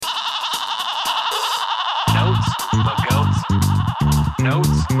Welcome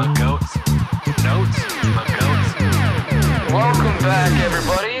back,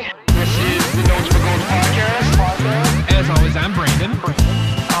 everybody. This is the Notes for Goats podcast. As always, I'm Brandon.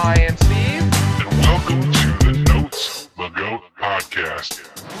 I am Steve. And welcome to the Notes for Goat podcast.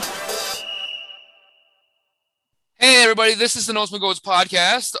 Hey everybody, this is the Notes for Goats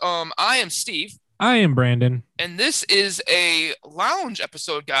podcast. I am Steve. I am Brandon. And this is a lounge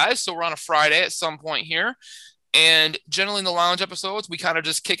episode, guys. So we're on a Friday at some point here. And generally in the lounge episodes, we kind of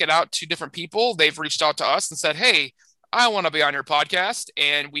just kick it out to different people. They've reached out to us and said, hey, I want to be on your podcast.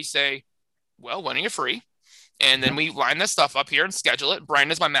 And we say, well, when are you free? And then we line this stuff up here and schedule it.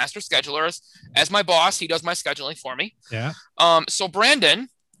 Brandon is my master scheduler. As my boss, he does my scheduling for me. Yeah. So Brandon,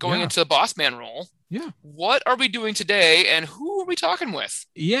 going into the boss man role. Yeah. What are we doing today and who are we talking with?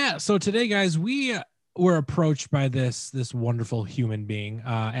 Yeah. So today, guys, we were approached by this wonderful human being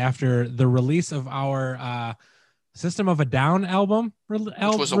after the release of our System of a Down album. Which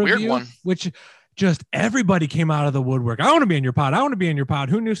was a weird one. Which just everybody came out of the woodwork. I want to be in your pod. I want to be in your pod.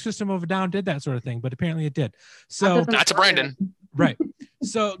 Who knew System of a Down did that sort of thing? But apparently it did. So not to Brandon. Right.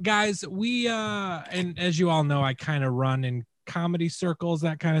 So guys, we and as you all know, I kind of run in comedy circles,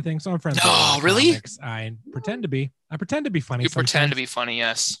 that kind of thing. So I'm friends. Oh, really? Comics. I pretend to be funny. You pretend to be funny.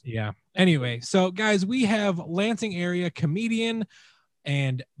 Yes. Yeah. Anyway, so guys, we have Lansing area comedian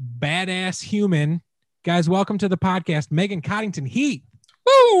and badass human. Guys, welcome to the podcast, Megan Cottington-Heath.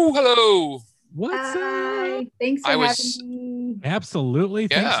 Woo! Hello. What's up? Thanks for having me. Absolutely.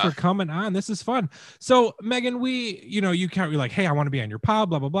 Thanks for coming on. This is fun. So, Megan, you can't be like, hey, I want to be on your pod,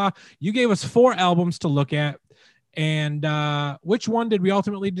 blah, blah, blah. You gave us 4 albums to look at. And which one did we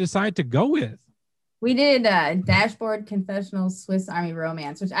ultimately decide to go with? We did Dashboard, Confessional, Swiss Army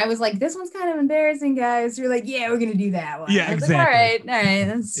Romance, which I was like, this one's kind of embarrassing, guys. You're like, yeah, we're going to do that one. Yeah, exactly. Like, all right,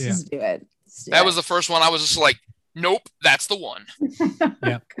 let's just do it. That was the first one. I was just like, nope, that's the one.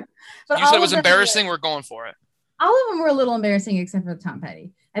 Yeah. But you said it was embarrassing. We're going for it. All of them were a little embarrassing except for Tom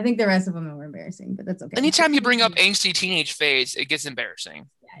Petty. I think the rest of them were embarrassing, but that's okay. Anytime you bring up angsty teenage phase, it gets embarrassing.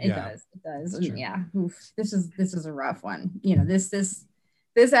 Yeah, it does. And yeah. Oof, this is a rough one. You know, this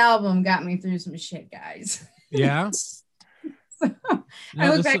album got me through some shit, guys. Yeah. So,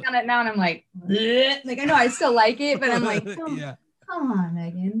 I look back on it now and I'm like, bleh. Like I know I still like it, but I'm like, come on,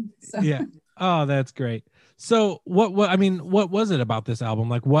 Megan. So. Yeah. Oh, that's great. So what was it about this album?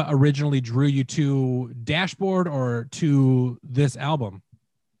 Like what originally drew you to Dashboard or to this album?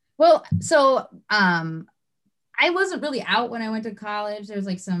 Well, so I wasn't really out when I went to college. There was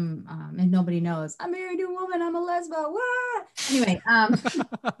like some and nobody knows. I'm a married to a woman, I'm a lesbo. What? Anyway,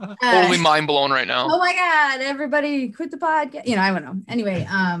 totally mind blown right now. Oh my God, everybody quit the podcast. You know, I don't know. Anyway,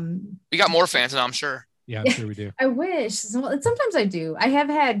 we got more fans now, I'm sure. Yeah, I'm sure we do. I wish. Sometimes I do. I have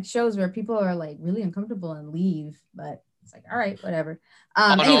had shows where people are like really uncomfortable and leave, but it's like, all right, whatever.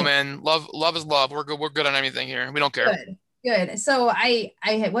 No, man. Love is love. We're good on anything here. We don't care. Good. So I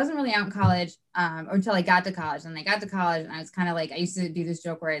wasn't really out in college or until I got to college. And I got to college and I was kind of like, I used to do this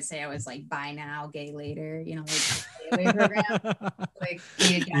joke where I'd say I was like, bye now, gay later, you know, like stay away program, like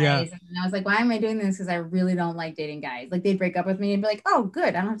dated guys. Yeah. And I was like, why am I doing this? Because I really don't like dating guys. Like they'd break up with me and be like, oh, good.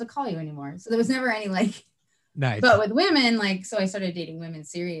 I don't have to call you anymore. So there was never any like, nice. But with women, like, so I started dating women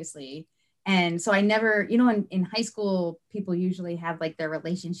seriously. And so I never, you know, in high school, people usually have like their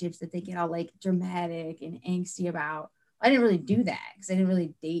relationships that they get all like dramatic and angsty about. I didn't really do that because I didn't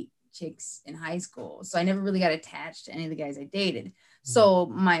really date chicks in high school. So I never really got attached to any of the guys I dated. So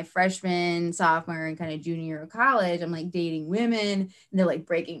my freshman, sophomore, and kind of junior year of college, I'm like dating women and they're like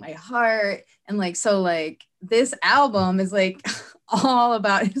breaking my heart. And like, so like this album is like all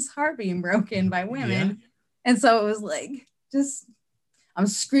about his heart being broken by women. Yeah. And so it was like, just, I'm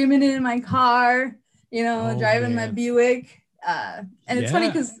screaming it in my car, you know, driving my Buick. And it's funny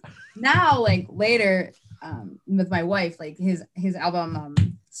because now like later, with my wife, like his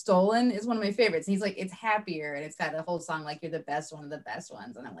album Stolen is one of my favorites. He's like, it's happier and it's got a whole song like you're the best one of the best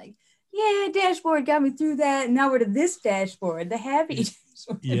ones. And I'm like, yeah, Dashboard got me through that. And now we're to this Dashboard, the happy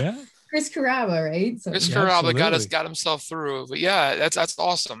Dashboard. Yeah. Chris Carrabba, right? So Chris Carrabba got himself through. But yeah, that's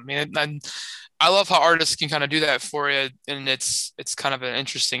awesome. I mean, I love how artists can kind of do that for you. And it's kind of an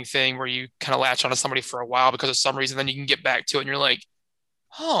interesting thing where you kind of latch onto somebody for a while because of some reason, then you can get back to it and you're like,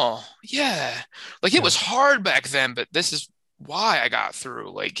 oh yeah, like it was hard back then, but this is why I got through.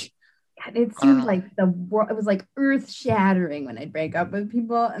 Like it seemed like it was like earth shattering when I'd break up with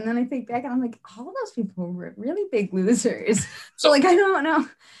people, and then I think back and I'm like, all of those people were really big losers. So like I don't know.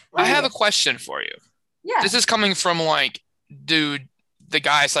 I have a question for you. Yeah, this is coming from like, dude, the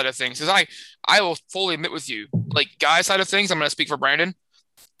guy side of things, because I will fully admit with you, like guy side of things, I'm gonna speak for Brandon.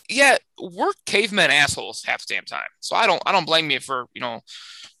 yeah, we're cavemen assholes half the damn time. So I don't blame you for,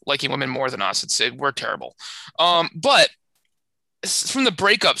 liking women more than us. We're terrible. But from the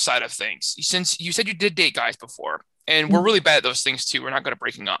breakup side of things, since you said you did date guys before, and we're really bad at those things too. We're not good at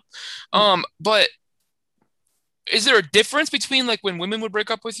breaking up. But is there a difference between like when women would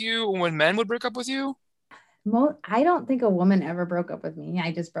break up with you and when men would break up with you? I don't think a woman ever broke up with me.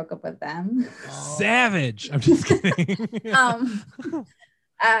 I just broke up with them. Savage. I'm just kidding.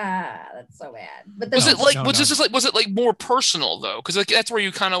 That's so bad. But was it like more personal though? Because like that's where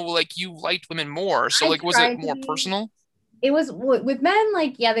you kind of like you liked women more. So like was it more personal? It was with men,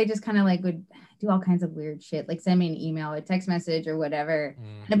 like, yeah, they just kind of like would do all kinds of weird shit, like send me an email, a text message or whatever.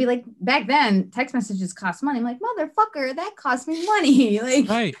 And I'd be like, back then, text messages cost money. I'm like, motherfucker, that cost me money. Like,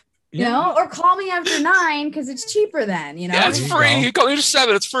 right. You know, or call me after 9 because it's cheaper then, Yeah, it's free. You call me after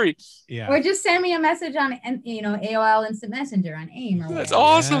 7, it's free. Yeah. Or just send me a message on, AOL Instant Messenger on AIM or whatever. That's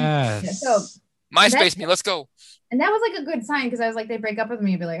awesome. Yes. Yeah, so MySpace me, let's go. And that was like a good sign because I was like, they break up with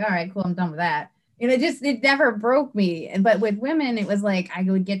me and be like, all right, cool, I'm done with that. It never broke me. But with women, it was like I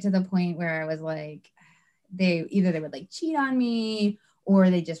would get to the point where I was like, they would like cheat on me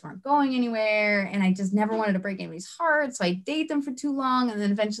or they just weren't going anywhere. And I just never wanted to break anybody's heart. So I date them for too long. And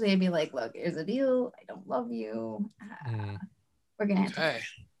then eventually I'd be like, look, here's the deal. I don't love you. We're going to have to.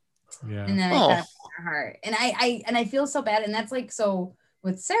 Yeah. And then I got her heart. And I feel so bad. And that's like, so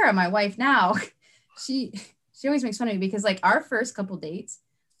with Sarah, my wife now, she always makes fun of me because like our first couple dates,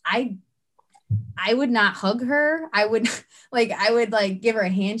 I would not hug her. I would like give her a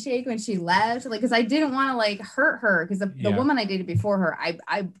handshake when she left, like, because I didn't want to like hurt her because the woman I dated before her,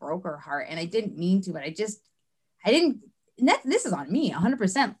 I broke her heart and I didn't mean to, but I didn't. This is on me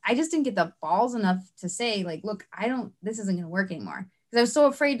 100%. I just didn't get the balls enough to say like, look, this isn't going to work anymore. Because I was so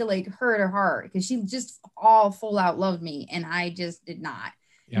afraid to like hurt her heart because she just all full out loved me and I just did not.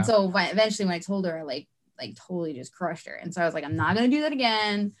 Yeah. And so eventually when I told her, I like totally just crushed her. And so I was like, I'm not going to do that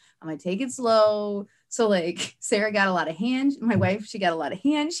again. I'm going to take it slow. So like Sarah got a lot of my wife, she got a lot of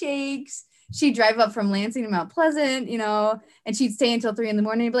handshakes. She'd drive up from Lansing to Mount Pleasant, and she'd stay until 3 a.m.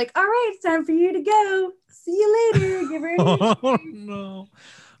 and be like, all right, it's time for you to go. See you later. Give her a handshake. Oh, no.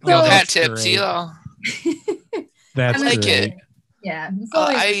 So, hat tips, That's like great. it. Yeah. So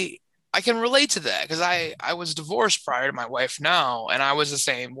I can relate to that because I was divorced prior to my wife now, and I was the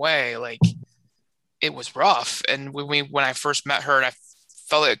same way. Like, it was rough. And when I first met her and I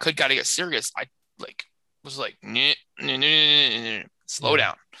felt like it got to get serious, I was like, slow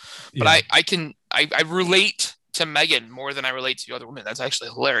down. But I relate to Megan more than I relate to other women. That's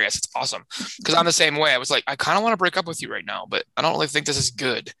actually hilarious. It's awesome. Because I'm the same way. I was like, I kind of want to break up with you right now, but I don't really think this is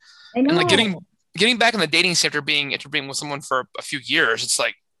good. I know. And like getting back in the dating scene after being with someone for a few years, it's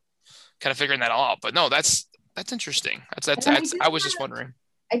like kind of figuring that all out. But no, that's interesting. I was just wondering.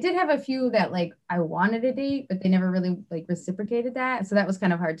 I did have a few that like I wanted to date, but they never really like reciprocated that. So that was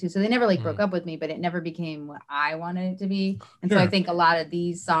kind of hard too. So they never like broke up with me, but it never became what I wanted it to be. And so I think a lot of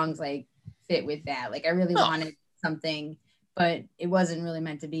these songs like fit with that. Like I really wanted something, but it wasn't really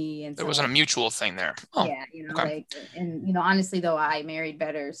meant to be. And so, there wasn't a mutual thing there. Oh, yeah, okay. Honestly though, I married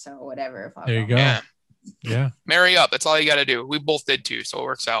better. So whatever. There you go. Yeah. Marry up. That's all you got to do. We both did too. So it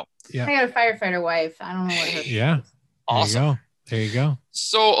works out. Yeah. I got a firefighter wife. I don't know what her. Yeah. Awesome. There you go.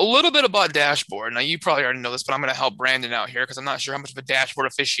 So a little bit about Dashboard. Now you probably already know this, but I'm going to help Brandon out here because I'm not sure how much of a Dashboard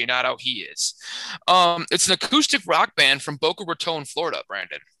aficionado he is. It's an acoustic rock band from Boca Raton, Florida,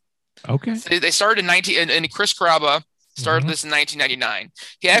 Brandon. Okay. They started and Chris Caraba started this in 1999.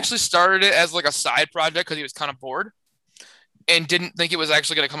 He actually started it as like a side project because he was kind of bored and didn't think it was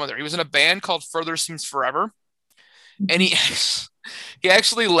actually going to come out there. He was in a band called Further Seems Forever. And he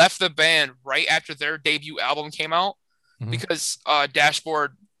actually left the band right after their debut album came out. Because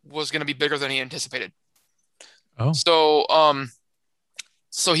Dashboard was going to be bigger than he anticipated. Oh, so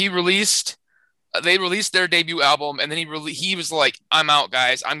they released their debut album, and then he was like, "I'm out,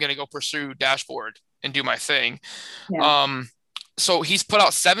 guys. I'm going to go pursue Dashboard and do my thing." Yeah. So he's put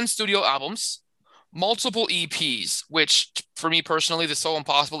out 7 studio albums, multiple EPs, which for me personally, the So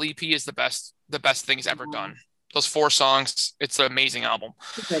Impossible EP is the best thing he's ever done. Those 4 songs, it's an amazing album.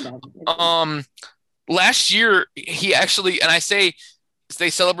 Last year, he actually, and I say they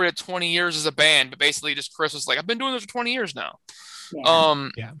celebrated 20 years as a band, but basically just Chris was like, I've been doing this for 20 years now.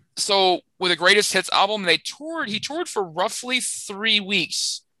 Yeah. So with the Greatest Hits album, he toured for roughly 3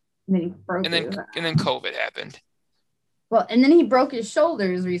 weeks. And then COVID happened. Well, and then he broke his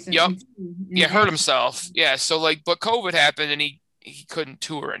shoulders recently. Yep. Yeah, hurt himself. Yeah. So but COVID happened and he couldn't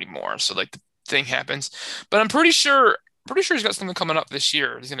tour anymore. So the thing happens, but I'm pretty sure he's got something coming up this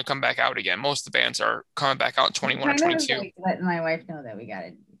year. He's going to come back out again. Most of the bands are coming back out in 21 or 22. Letting my wife know that we got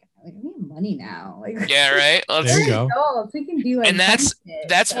to money now. Like, Yeah, right. There you go. adults. We can do like And that's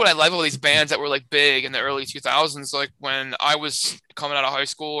shit, what I like about these bands that were like big in the early 2000s. Like when I was coming out of high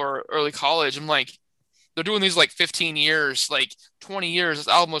school or early college, I'm like, they're doing these like 15 years, like 20 years. This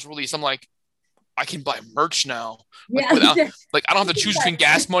album was released. I'm like, I can buy merch now. Like, Yeah, without, like I don't have to choose between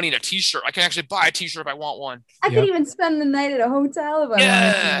gas money and a T-shirt. I can actually buy a T-shirt if I want one. I could even spend the night at a hotel if I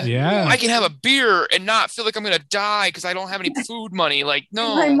wanted to. Yeah. I can have a beer and not feel like I'm gonna die because I don't have any food money. Like,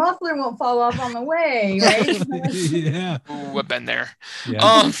 no, My muffler won't fall off on the way, right? Yeah. Ooh, I've been there. Yeah.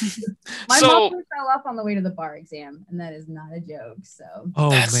 My So muffler fell off on the way to the bar exam, and that is not a joke. So Oh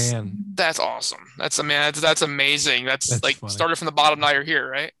that's, man. that's awesome. That's amazing. That's like funny. started from the bottom. Now you're here,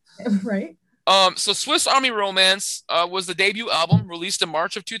 right? right. So Swiss Army Romance was the debut album released in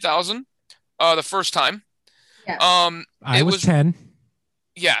March of 2000, the first time. Yeah. I was 10.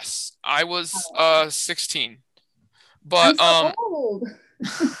 Yes, I was 16. I'm But so old.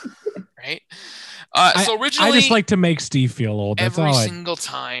 right. So originally, I just like to make Steve feel old. That's every all. single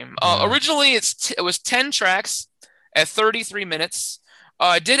time. Yeah. Originally, it was 10 tracks at 33 minutes.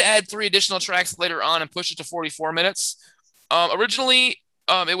 I did add 3 additional tracks later on and push it to 44 minutes. Originally,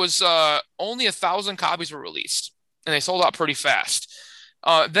 it was only 1,000 copies were released, and they sold out pretty fast.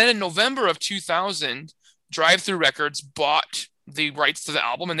 Then in November of 2000, Drive-Thru Records bought the rights to the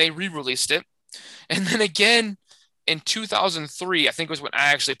album, and they re-released it. And then again in 2003, I think was when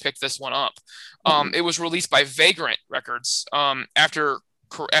I actually picked this one up. It was released by Vagrant Records after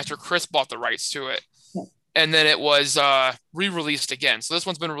Chris bought the rights to it. And then it was re-released again. So this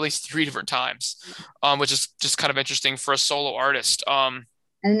one's been released 3 different times, which is just kind of interesting for a solo artist.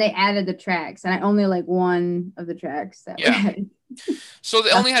 And they added the tracks, and I only like one of the tracks that were added. So they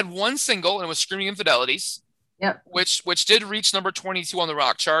only had one single, and it was Screaming Infidelities. Yep. Which did reach number 22 on the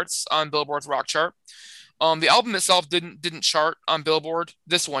rock charts, on Billboard's rock chart. The album itself didn't chart on Billboard.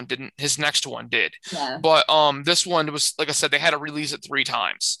 This one didn't. His next one did. Yeah. But this one was, like I said, they had to release it 3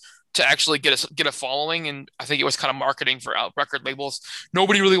 times to actually get a following, and I think it was kind of marketing for record labels.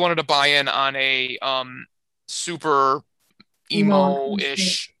 Nobody really wanted to buy in on a super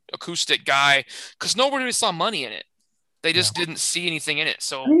emo-ish acoustic guy because nobody really saw money in it. They just didn't see anything in it.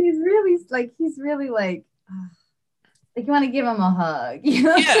 So I mean, he's really like you want to give him a hug, you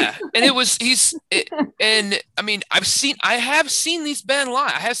know? Yeah, and and I mean, I have seen these band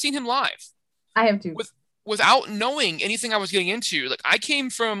live. I have seen him live. I have too. Without knowing anything I was getting into. Like I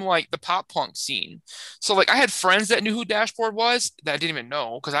came from like the pop punk scene. So like I had friends that knew who Dashboard was that I didn't even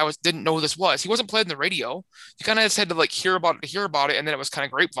know because didn't know who this was. He wasn't played in the radio. You kind of just had to like hear about it, and then it was kind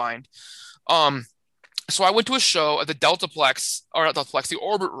of grapevine. So I went to a show at the the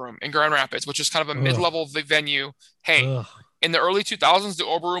Orbit Room in Grand Rapids, which is kind of a mid-level venue. Hey, in the early 2000s, the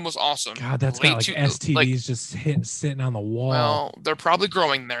Orbit Room was awesome. God, that's got like STDs just sitting on the wall. Well, they're probably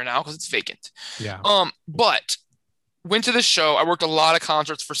growing there now because it's vacant. Yeah. But went to this show. I worked a lot of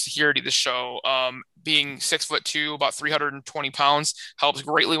concerts for security. This show, being 6'2", about 320 pounds, helps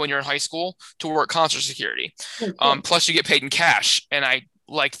greatly when you're in high school to work concert security. Plus, you get paid in cash, and I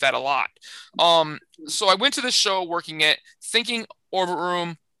liked that a lot. So I went to this show working it, thinking Orbit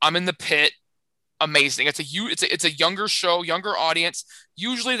Room. I'm in the pit. Amazing. It's a younger show, younger audience.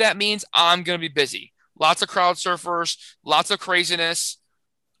 Usually that means I'm gonna be busy. Lots of crowd surfers, lots of craziness,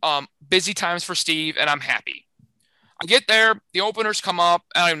 busy times for Steve, and I'm happy. I get there, the openers come up.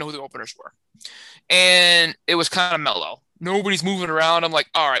 I don't even know who the openers were, and it was kind of mellow. Nobody's moving around. I'm like,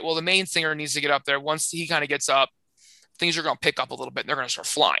 all right, well, the main singer needs to get up there. Once he kind of gets up, things are gonna pick up a little bit, and they're gonna start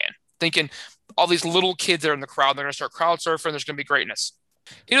flying. Thinking all these little kids are in the crowd, they're gonna start crowd surfing. There's gonna be greatness.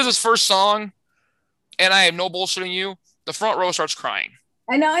 He does his first song. And I am no bullshitting you. The front row starts crying.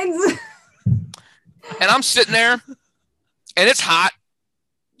 I know. And I'm sitting there, and it's hot.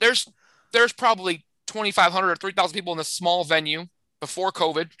 There's probably 2,500 or 3,000 people in this small venue before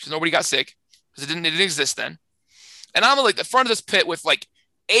COVID because nobody got sick because it didn't exist then. And I'm like the front of this pit with like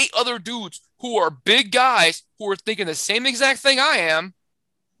 8 other dudes who are big guys who are thinking the same exact thing I am.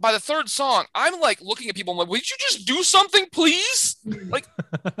 By the third song, I'm like looking at people. I'm like, "Would you just do something, please? Like,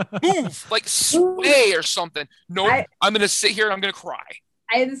 move, like sway or something." No, I'm gonna sit here and I'm gonna cry.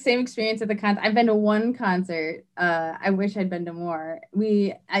 I had the same experience at the concert. I've been to one concert. I wish I'd been to more.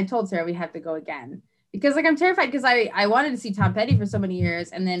 I told Sarah we have to go again because like I'm terrified because I wanted to see Tom Petty for so many years,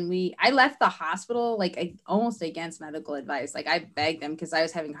 and then I left the hospital like almost against medical advice. Like I begged them because I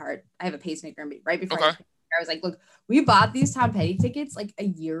was having I have a pacemaker right before. I was like, look, we bought these Tom Petty tickets like a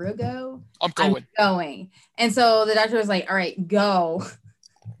year ago. I'm going. And so the doctor was like, all right, go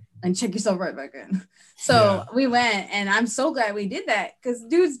and check yourself right back in. So we went, and I'm so glad we did that because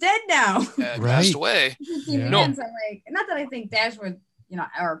dude's dead now. Passed away. So I'm like, not that I think Dashwood,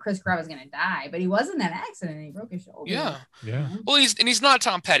 or Chris Pratt was gonna die, but he was in that accident and he broke his shoulder. Yeah. Well, he's not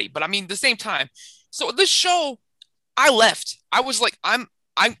Tom Petty, but I mean, at the same time. So this show, I left. I was like, can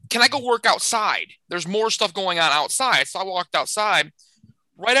I go work outside? There's more stuff going on outside. So I walked outside.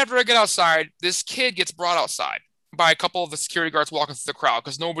 Right after I get outside, this kid gets brought outside by a couple of the security guards walking through the crowd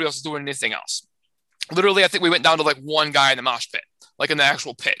because nobody else is doing anything else. Literally, I think we went down to like one guy in the mosh pit, like in the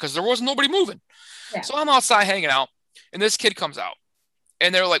actual pit, because there was nobody moving. Yeah. So I'm outside hanging out, and this kid comes out,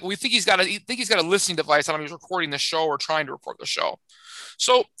 and they're like, "We think he's got a listening device on him. He's recording the show or trying to record the show."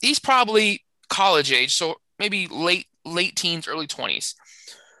 So he's probably college age, so maybe late teens, early 20s.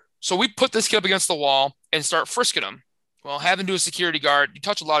 So we put this kid up against the wall and start frisking him. Well, having to do a security guard, you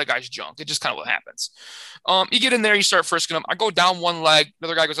touch a lot of guys' junk. It just kind of what happens. You get in there, you start frisking them. I go down one leg,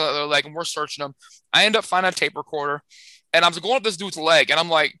 another guy goes on the other leg, and we're searching them. I end up finding a tape recorder, and I'm going up this dude's leg, and I'm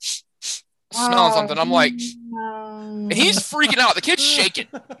like, smelling something. I'm like, and he's freaking out. The kid's shaking.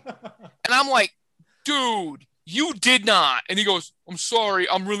 And I'm like, dude, you did not. And he goes, I'm sorry,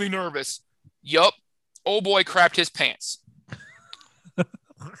 I'm really nervous. Yup. Oh boy, crapped his pants.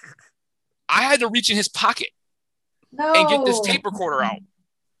 I had to reach in his pocket and get this tape recorder out,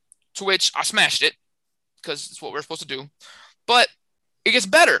 to which I smashed it because it's what we're supposed to do. But it gets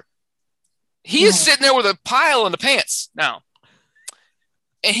better. He is sitting there with a pile in the pants now.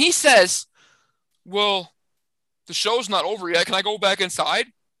 And he says, well, the show's not over yet. Can I go back inside?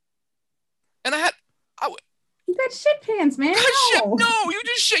 And you got shit pants, man. No, you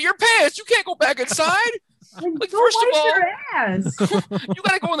just shit your pants. You can't go back inside. Like first of all, you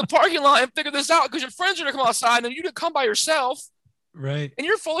got to go in the parking lot and figure this out because your friends are going to come outside and you didn't come by yourself. Right. And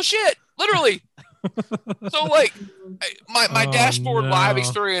you're full of shit, literally. So like my dashboard live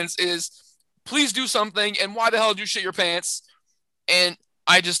experience is please do something. And why the hell did you shit your pants? And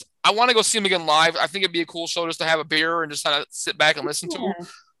I want to go see him again live. I think it'd be a cool show just to have a beer and just kind of sit back and listen to.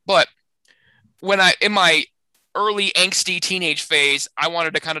 But when in my early angsty teenage phase, I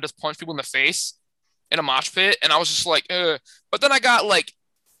wanted to kind of just punch people in the face in a mosh pit. And I was just like, ugh. But then I got like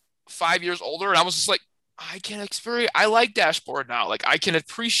 5 years older and I was just like, I like Dashboard now. Like I can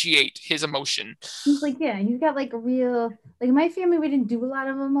appreciate his emotion. He's like, yeah, he's got like a real, like my family, we didn't do a lot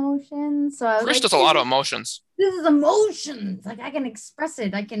of emotions. So Chris does a lot of emotions. This is emotions. Like I can express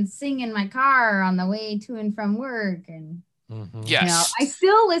it. I can sing in my car on the way to and from work. And yes, I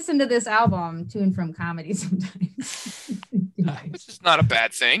still listen to this album to and from comedy sometimes. Which is not a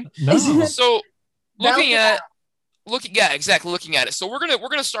bad thing. No. So looking at it. So we're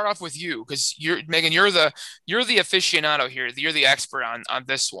gonna start off with you because Megan, you're the aficionado here. You're the expert on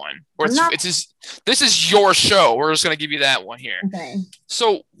this one. Or this is your show. We're just gonna give you that one here. Okay.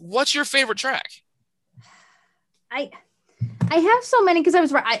 So what's your favorite track? I have so many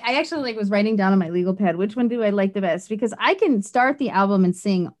because I actually was writing down on my legal pad which one do I like the best because I can start the album and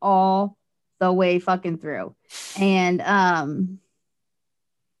sing all the way fucking through, and I'm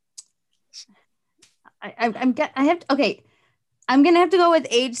gonna have to go with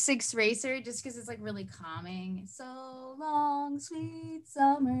Age 6 Racer just because it's like really calming. So long, sweet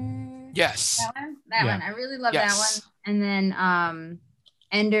summer. Yes. That one. I really love that one. And then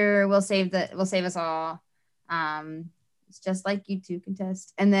Ender will save us all. It's just like you two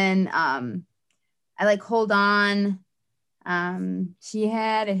contest. And then I like Hold On. She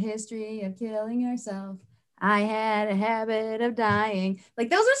had a history of killing herself. I had a habit of dying. Like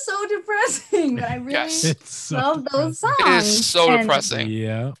those are so depressing, but I really love those songs. It is so depressing.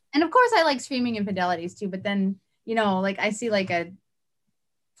 Yeah. And of course I like Screaming Infidelities too, but then, like I see like a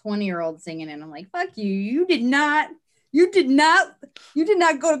 20-year-old singing and I'm like, fuck you. You did not go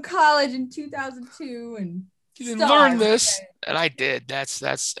to college in 2002 and you didn't learn this. Okay. And I did. That's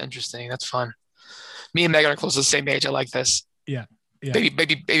interesting. That's fun. Me and Megan are close to the same age. I like this. Yeah. Yeah. Baby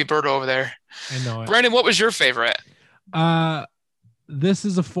Birdo over there. I know it. Brandon, what was your favorite? This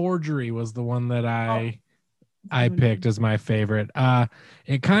Is a Forgery was the one that I picked as my favorite.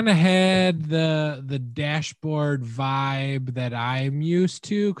 It kind of had the Dashboard vibe that I'm used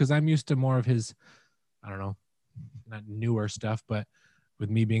to because I'm used to more of his, I don't know, not newer stuff, but with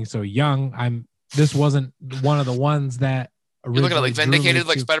me being so young, this wasn't one of the ones that you're looking at like Vindicated,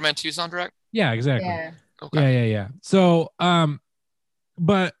 like Spider-Man 2 soundtrack. Yeah, exactly. Yeah. Okay. Yeah. So,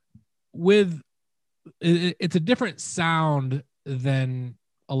 but it's a different sound than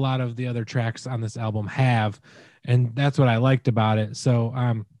a lot of the other tracks on this album have, and that's what I liked about it. So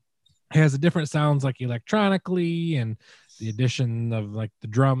it has a different sounds like electronically and the addition of like the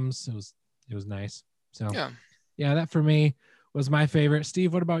drums. It was nice. So yeah, that for me was my favorite.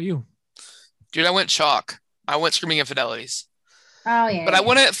 Steve, what about you? Dude, I went chalk. I went Screaming Infidelities. Oh yeah. But I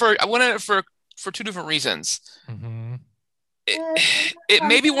went it for two different reasons. Mm-hmm. it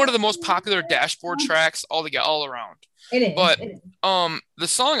may be one of the most popular dashboard tracks all around. It is. But it is. the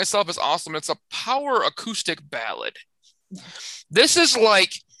song itself is awesome. It's a power acoustic ballad. This is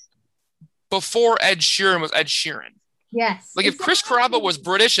like before Ed Sheeran was Ed Sheeran. Yes. Like if Chris Carrabba was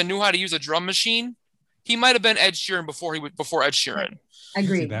British and knew how to use a drum machine, he might have been Ed Sheeran before Ed Sheeran.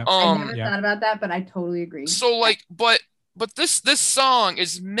 Agreed. I never thought about that, but I totally agree. So like, but this song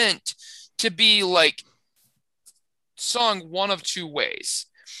is meant to be like sung one of two ways.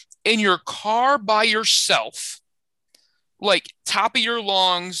 In your car by yourself, like top of your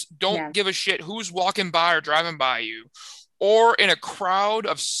lungs, don't give a shit who's walking by or driving by you, or in a crowd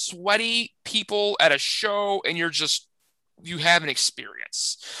of sweaty people at a show and you have an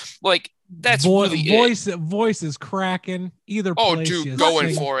experience. Like that's really voice is cracking either place. Oh, dude,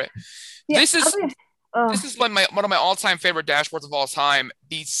 going for it. Yeah, this is like one of my all-time favorite dashboards of all time,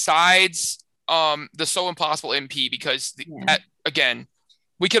 besides the So Impossible MP, because again,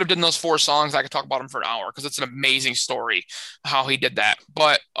 we could have done those 4 songs. I could talk about them for an hour because it's an amazing story how he did that.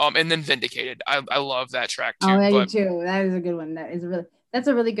 But and then Vindicated. I love that track too. Oh, I do too. That is a good one. That's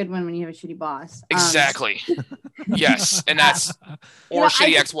a really good one when you have a shitty boss. Exactly. Yes, and that's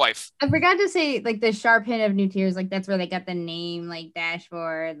shitty ex-wife. I forgot to say, like, the sharp hint of New Tears, like that's where they got the name, like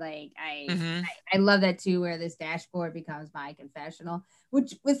Dashboard. Like I love that too, where this dashboard becomes my confessional,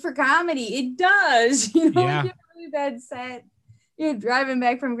 which for comedy it does. You know, like, really bad set. You're driving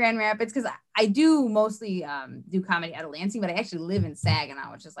back from Grand Rapids, because I do mostly do comedy out of Lansing, but I actually live in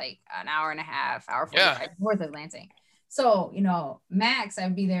Saginaw, which is like an hour and a half, hour 45 north of Lansing. So, you know, Max,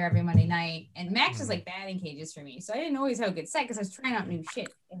 I'd be there every Monday night, and Max is like batting cages for me. So I didn't always have a good set because I was trying out new shit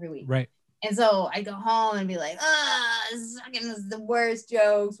every week. Right. And so I'd go home and be like, this is the worst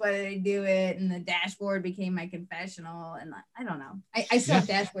jokes. Why did I do it? And the dashboard became my confessional. And I don't know. I still have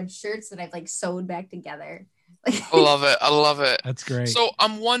dashboard shirts that I've like sewed back together. I love it. I love it. That's great. So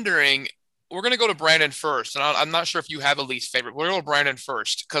I'm wondering, we're going to go to Brandon first. And I'm not sure if you have a least favorite. We're going to go to Brandon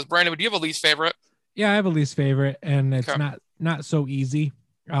first. Because Brandon, do you have a least favorite? Yeah, I have a least favorite, and it's not so easy.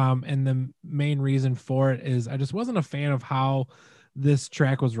 And the main reason for it is I just wasn't a fan of how this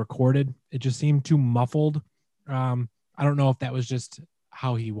track was recorded. It just seemed too muffled. I don't know if that was just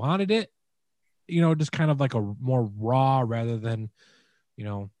how he wanted it, you know, just kind of like a more raw rather than, you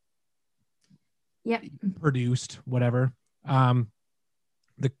know, produced, whatever.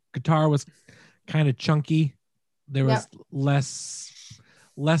 The guitar was kind of chunky. There was less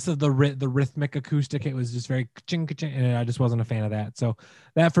of the rhythmic acoustic. It was just very ka-ching, ka-ching, and I just wasn't a fan of that. So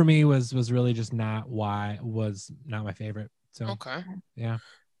that for me was really just not my favorite. So okay, yeah.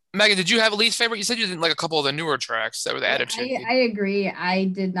 Megan, did you have a least favorite? You said you didn't like a couple of the newer tracks that were added to. I agree. I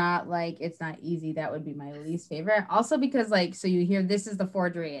did not like It's Not Easy. That would be my least favorite. Also because like, so you hear This Is the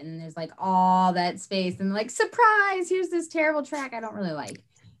Forgery, and there's like all that space, and like, surprise, here's this terrible track I don't really like.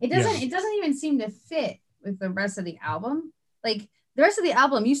 It doesn't even seem to fit with the rest of the album. Like the rest of the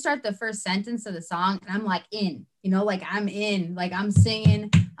album, you start the first sentence of the song and I'm like in, you know, like I'm in, like I'm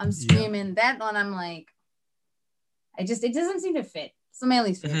singing, I'm screaming. Yeah. That one I'm like, it doesn't seem to fit. So my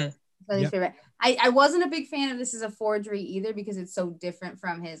least favorite. My least favorite. I wasn't a big fan of This Is a Forgery either, because it's so different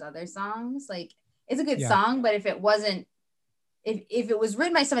from his other songs. Like it's a good song, but if it wasn't, if it was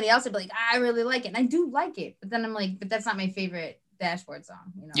written by somebody else, I'd be like, I really like it. And I do like it. But then I'm like, but that's not my favorite dashboard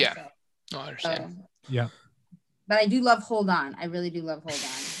song, you know? Yeah. So, no, I understand. Yeah. But I do love Hold On. I really do love Hold On.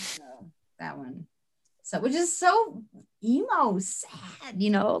 So that one. So, which is so emo, sad,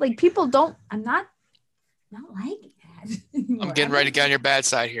 you know? Like people I'm not liking that anymore. I'm getting ready to get on your bad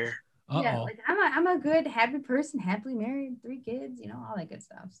side here. Uh-oh. Yeah, like I'm a good, happy person, happily married, 3 kids, you know, all that good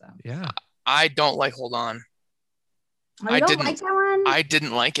stuff. So yeah. I don't like Hold On. Oh, you don't like that one? I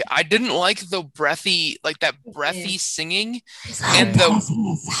didn't like it. I didn't like the breathy singing, and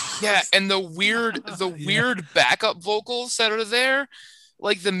the weird backup vocals that are there.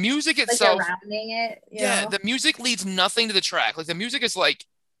 Like the music itself, like surrounding it. The music leads nothing to the track. Like the music is like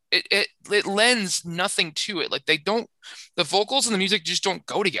it lends nothing to it. Like the vocals and the music just don't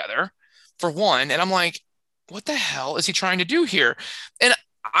go together, for one. And I'm like, what the hell is he trying to do here? And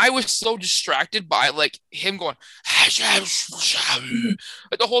I was so distracted by like him going like the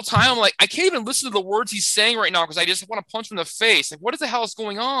whole time. I'm like, I can't even listen to the words he's saying right now because I just want to punch him in the face. Like, what the hell is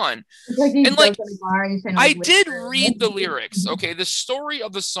going on? And like, I did read the lyrics. Okay, the story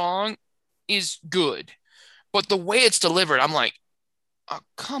of the song is good, but the way it's delivered, I'm like, oh,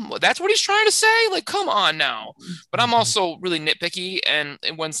 come on, that's what he's trying to say. Like, come on now. But I'm also really nitpicky, and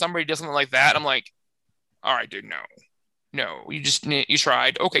when somebody does something like that, I'm like, all right, dude, no, you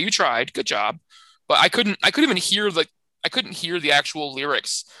tried. Okay, you tried. Good job. But I couldn't even hear I couldn't hear the actual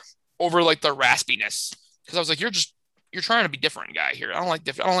lyrics over like the raspiness, because I was like, you're just you're trying to be different guy here. I don't like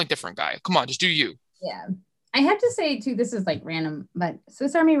different guy. Come on, just do you. Yeah. I have to say too, this is like random, but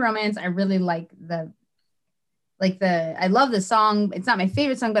Swiss Army Romance, I really like I love the song. It's not my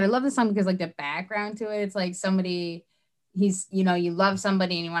favorite song, but I love the song because like the background to it, it's like somebody, he's, you know, you love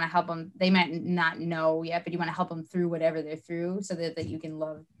somebody and you want to help them. They might not know yet, but you want to help them through whatever they're through so that you can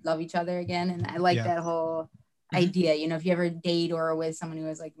love each other again. And I like that whole idea, you know, if you ever date or with someone who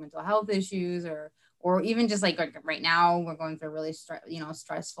has like mental health issues or even just like right now we're going through a really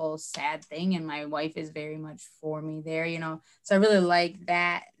stressful, sad thing. And my wife is very much for me there, you know? So I really like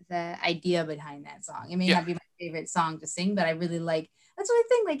the idea behind that song. It may not be my favorite song to sing, but I really like, that's what I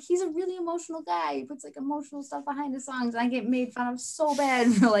think. Like, he's a really emotional guy. He puts like emotional stuff behind his songs. And I get made fun of so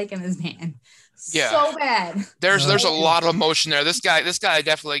bad for liking his band. So bad. There's a lot of emotion there. This guy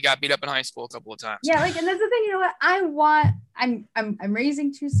definitely got beat up in high school a couple of times. Yeah, like, and that's the thing, you know what? I'm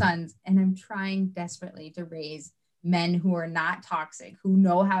raising 2 sons and I'm trying desperately to raise men who are not toxic, who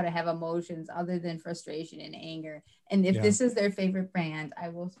know how to have emotions other than frustration and anger. And if this is their favorite band, I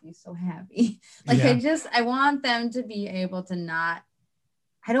will be so happy. Like, I want them to be able to not,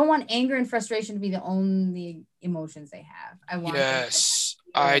 I don't want anger and frustration to be the only emotions they have. I want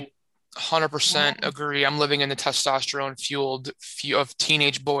I 100% agree. I'm living in the testosterone fueled of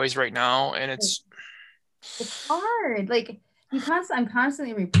teenage boys right now, and it's hard. Like, I'm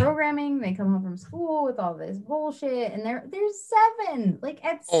constantly reprogramming. They come home from school with all this bullshit, and they're 7. Like,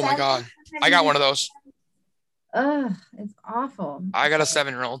 at 7, my god, I got one of those. Ugh, it's awful. I got a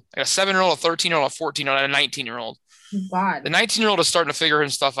 7-year-old. I got a 7-year-old, a 13-year-old, a 14-year-old, and a 19-year-old. God. The 19-year-old is starting to figure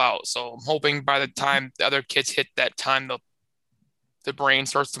his stuff out. So I'm hoping by the time the other kids hit that time, the brain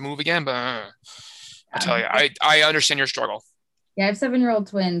starts to move again. But I tell you, I understand your struggle. Yeah, I have 7-year-old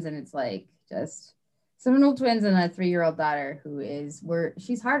twins, and it's like just 7-year-old twins and a 3-year-old daughter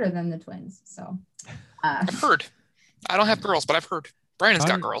she's harder than the twins. So I've heard. I don't have girls, but I've heard Brandon's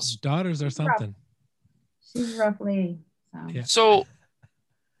got girls. Daughters or something. She's roughly. So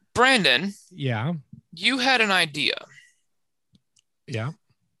Brandon. Yeah. You had an idea. Yeah.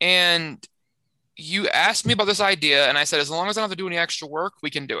 And you asked me about this idea, and I said, as long as I don't have to do any extra work, we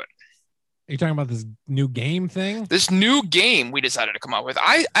can do it. Are you talking about this new game thing? This new game we decided to come up with.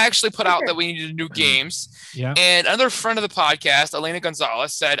 I actually put out that we needed new games. Yeah. And another friend of the podcast, Elena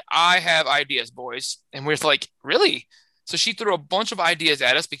Gonzalez, said, I have ideas, boys. And we're like, really? So she threw a bunch of ideas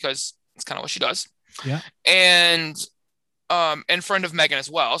at us because it's kind of what she does. Yeah. And friend of Megan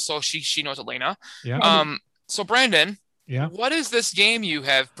as well. So she knows Elena. Yeah. So Brandon, yeah. What is this game you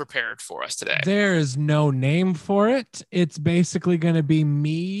have prepared for us today? There is no name for it. It's basically going to be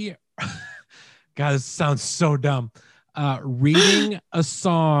me. God, this sounds so dumb. Reading a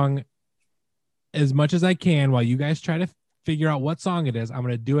song as much as I can while you guys try to figure out what song it is. I'm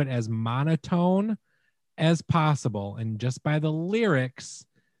going to do it as monotone as possible. And just by the lyrics,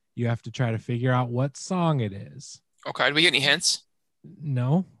 you have to try to figure out what song it is. Okay. Do we get any hints?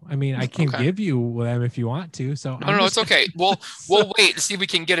 No. I mean, I can give you them if you want to. So no, it's okay. We'll wait to see if we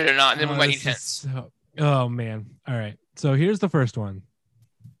can get it or not, and then we might need hints. Oh man. All right. So here's the first one.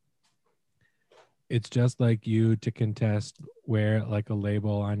 It's just like you to contest, wear like a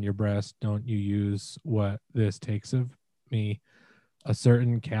label on your breast. Don't you use what this takes of me? A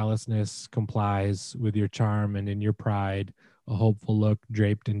certain callousness complies with your charm and in your pride, a hopeful look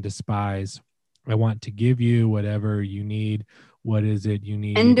draped in despise. I want to give you whatever you need. What is it you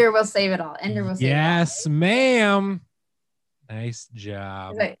need? Ender will save it all. Ender will save it all. Yes, ma'am. Nice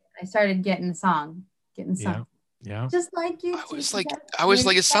job. I started getting the song. Yeah. Just like you. I was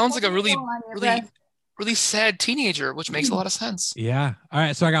like, it sounds like a really sad teenager, which makes a lot of sense. Yeah. All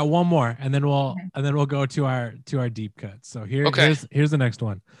right. So I got one more, and then we'll go to our deep cuts. So here's the next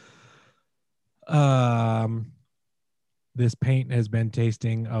one. This paint has been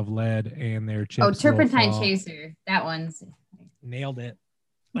tasting of lead, and their chips. Oh, Turpentine Chaser. That one's nailed it.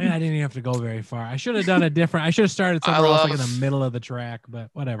 I didn't even have to go very far. I should have done a different. I should have started somewhere else, like in the middle of the track, but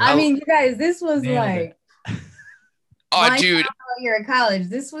whatever. I mean, you guys, this was nailed oh, dude. You're at college.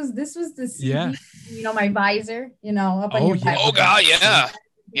 This was the CD, you know, my visor, you know, up on your yeah. Oh god,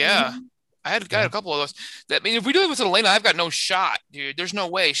 yeah. I had got a couple of those. I mean, if we do it with Elena, I've got no shot, dude. There's no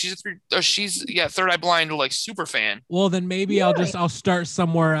way. She's third eye blind, like super fan. Well, then maybe I'll start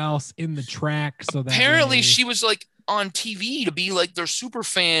somewhere else in the track. So that apparently she was like on TV to be like their super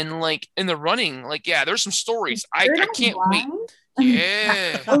fan, like in the running. Like, yeah, there's some stories. I can't wait.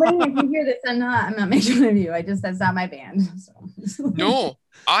 Yeah. Elena, if you hear this, I'm not making fun of you. That's not my band. So. No,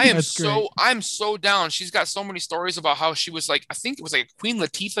 I'm so down. She's got so many stories about how she was like, I think it was like a Queen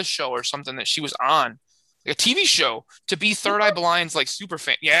Latifah show or something that she was on, like a TV show, to be Third Eye Blind's like super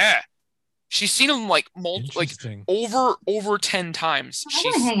fan. Yeah. She's seen him like Interesting. over 10 times. I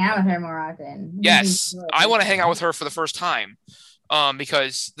want to hang out with her more often. Yes, I want to hang out with her for the first time.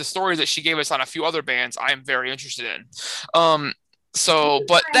 Because the stories that she gave us on a few other bands, I am very interested in.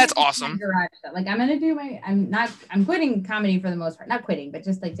 But that's awesome. Like I'm quitting comedy for the most part. Not quitting, but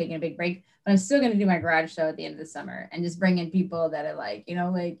just like taking a big break. But I'm still going to do my garage show at the end of the summer and just bring in people that are like,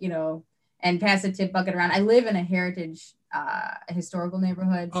 and pass a tip bucket around. I live in a heritage, historical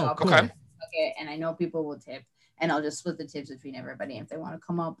neighborhood. So I'll put a bucket and I know people will tip. And I'll just split the tips between everybody if they want to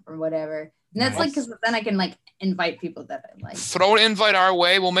come up or whatever. And that's because then I can like invite people that I like. Throw an invite our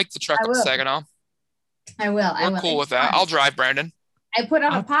way. We'll make the trek up to Saginaw. I will. We're cool with that. I'll drive, Brandon. I put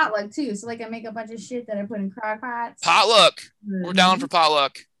on a potluck too. So like I make a bunch of shit that I put in crock pots. Potluck. We're down for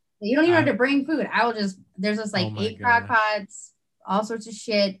potluck. You don't even have to bring food. There's just like 8 crock pots, all sorts of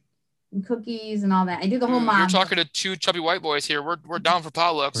shit. And cookies and all that. I do the whole mob. You're talking to 2 chubby white boys here. We're down for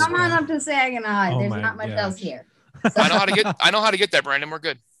potlucks. Come on up to Saginaw. There's not much else here. So. I know how to get there, Brandon. We're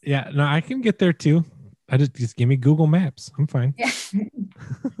good. Yeah, no, I can get there too. I just give me Google Maps. I'm fine. Yeah. Thank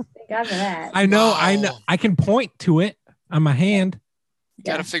God for that. I know. I can point to it on my hand. You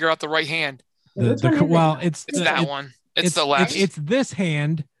got to figure out the right hand. It's that one. It's the left. It's this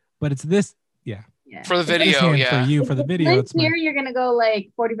hand, but it's this. Yeah. For the video, For you, for the video. It's here. You're gonna go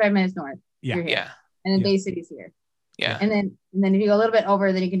like 45 minutes north. Yeah. Yeah. And then Bay City's here. Yeah. And then if you go a little bit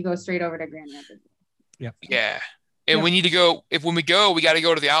over, then you can go straight over to Grand Rapids. Yep. Yeah. And we need to go. When we go, we got to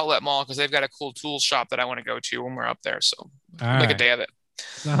go to the outlet mall because they've got a cool tools shop that I want to go to when we're up there. So make a day of it.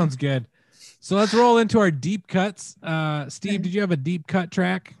 Sounds good. So let's roll into our deep cuts. Steve, did you have a deep cut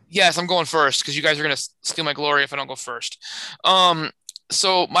track? Yes, I'm going first because you guys are going to steal my glory if I don't go first.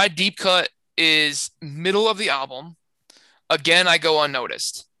 So my deep cut is middle of the album. Again, I go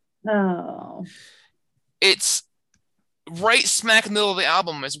unnoticed. Oh. It's right smack in the middle of the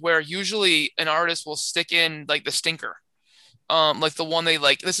album is where usually an artist will stick in like the stinker. Like the one they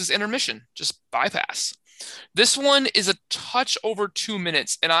like, this is intermission, just bypass. This one is a touch over 2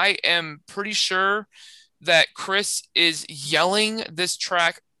 minutes, and I am pretty sure that Chris is yelling this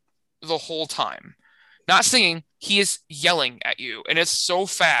track the whole time. Not singing, he is yelling at you, and it's so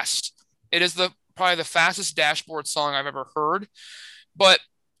fast. It is probably the fastest dashboard song I've ever heard, but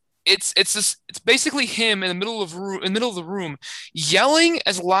it's basically him in the middle of the room yelling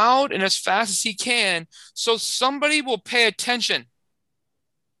as loud and as fast as he can so somebody will pay attention.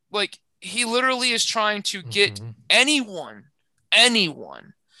 Like he literally is trying to get anyone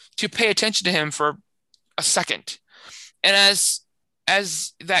to pay attention to him for a second. And as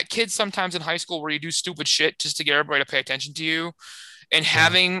that kid sometimes in high school where you do stupid shit just to get everybody to pay attention to you, and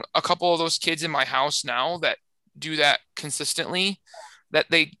having a couple of those kids in my house now that do that consistently, that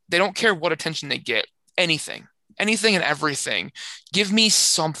they don't care what attention they get, anything and everything. Give me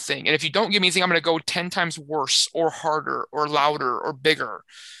something. And if you don't give me anything, I'm going to go 10 times worse or harder or louder or bigger.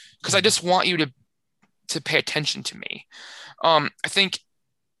 Because I just want you to pay attention to me. I think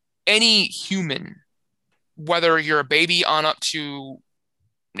any human, whether you're a baby on up to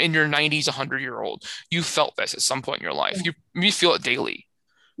in your 90s, 100-year-old, you felt this at some point in your life. You feel it daily.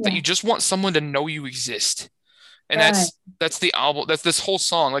 That you just want someone to know you exist. And that's the album. That's this whole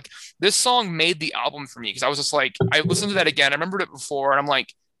song. Like this song made the album for me because I was just like, I listened to that again. I remembered it before, and I'm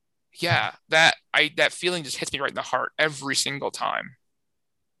like, yeah, that feeling just hits me right in the heart every single time.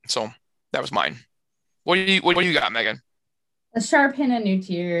 So that was mine. What do you got, Megan? A sharp hint of new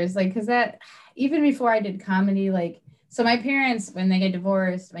tears, like because that even before I did comedy, like so my parents when they get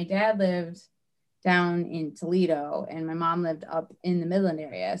divorced, my dad lived down in Toledo and my mom lived up in the Midland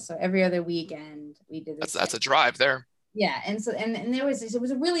area. So every other weekend we did this. That's a drive there. Yeah, and so and it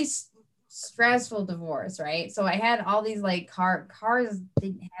was a really stressful divorce, right? So I had all these like cars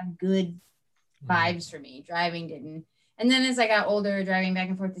didn't have good vibes for me. Driving didn't. And then as I got older, driving back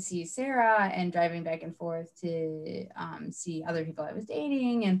and forth to see Sarah and driving back and forth to see other people I was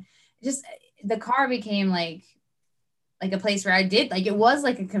dating, and just the car became like a place where I did like it was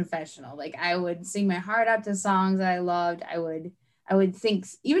like a confessional. Like I would sing my heart out to songs that I loved. I would think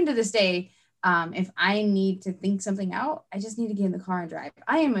even to this day, if I need to think something out, I just need to get in the car and drive.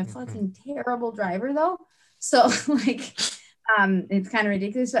 I am a fucking terrible driver though, so like. It's kind of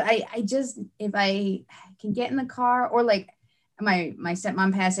ridiculous, but I just if I can get in the car or like my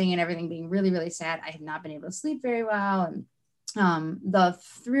stepmom passing and everything being really, really sad, I had not been able to sleep very well. And the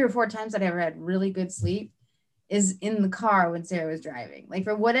 3 or 4 times that I ever had really good sleep is in the car when Sarah was driving. Like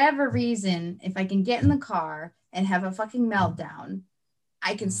for whatever reason, if I can get in the car and have a fucking meltdown,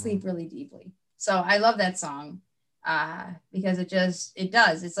 I can sleep really deeply. So I love that song because it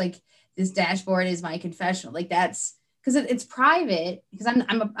does. It's like this dashboard is my confessional. Like that's because it's private because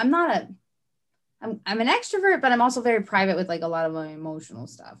I'm not I'm an extrovert, but I'm also very private with like a lot of my emotional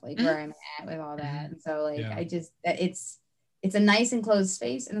stuff, like where I'm at with all that. And so like I just it's a nice enclosed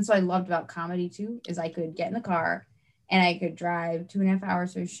space. And that's what I loved about comedy too, is I could get in the car and I could drive 2.5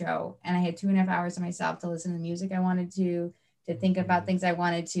 hours to a show, and I had 2.5 hours to myself to listen to the music I wanted to think about things I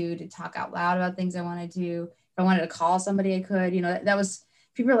wanted to talk out loud about things I wanted to. If I wanted to call somebody, I could. You know, that was,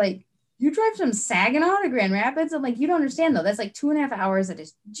 people are like, you drive from Saginaw to Grand Rapids? I'm like, you don't understand though. That's like 2.5 hours that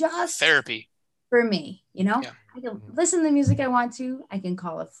is just therapy for me. You know, Yeah. I can listen to the music I want to. I can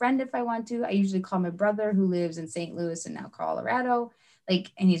call a friend if I want to. I usually call my brother who lives in St. Louis and now Colorado, like,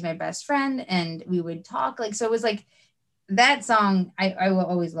 and he's my best friend, and we would talk. Like, so it was like that song. I will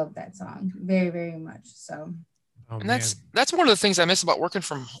always love that song very, very much. So. Oh, and man. that's one of the things I miss about working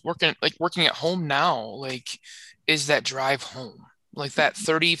at home now, like, is that drive home, like that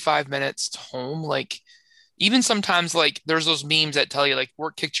 35 minutes to home. Like, even sometimes, like, there's those memes that tell you like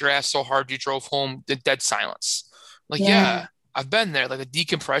work kicked your ass so hard you drove home, the dead silence. Like, yeah, I've been there, like the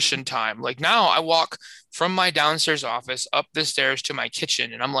decompression time. Like, now I walk from my downstairs office up the stairs to my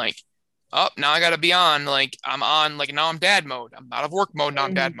kitchen, and I'm like, oh, now I gotta be on. Like, I'm on, like, now I'm dad mode. I'm out of work mode, now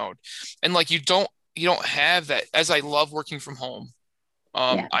I'm dad mode. And like, you don't have that. As I love working from home,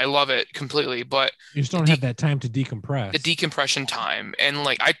 I love it completely, but you just don't have that time to decompress. The decompression time. And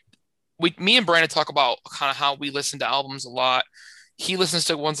like, me and Brandon talk about kind of how we listen to albums a lot. He listens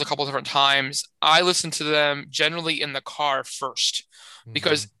to ones a couple different times. I listen to them generally in the car first,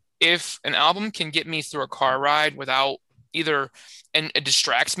 because if an album can get me through a car ride without either, and it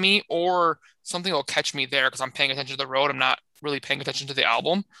distracts me, or something will catch me there because I'm paying attention to the road, I'm not really paying attention to the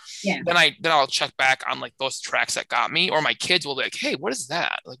album. Then I'll check back on like those tracks that got me, or my kids will be like, hey, what is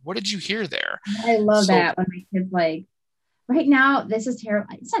that? Like, what did you hear there? I love that when my kids, like, right now, this is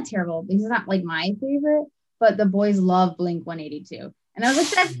terrible. It's not terrible because it's not like my favorite, but the boys love Blink 182. And I was like,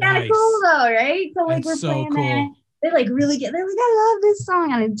 that's kind of cool though, right? So like, we're playing that. They like really they're like, I love this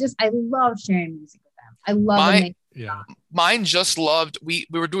song. And I love sharing music with them. I love it. Mine just loved, we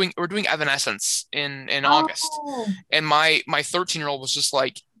were doing Evanescence in August, and my 13-year-old was just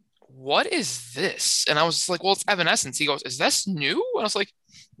like, what is this? And I was like, well, it's Evanescence. He goes, is this new? And I was like,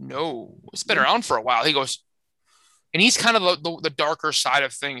 no, it's been around for a while. He goes, and he's kind of the darker side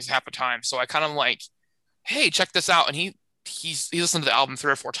of things half the time, so I kind of like, hey, check this out. And he's listened to the album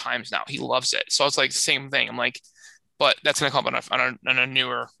 3 or 4 times now. He loves it. So it's like the same thing. I'm like, but that's gonna come on a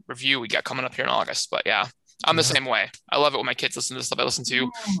newer review we got coming up here in August. But yeah, I'm the same way. I love it when my kids listen to the stuff I listen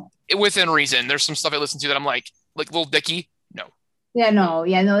to within reason. There's some stuff I listen to that I'm like Lil Dicky. No. No.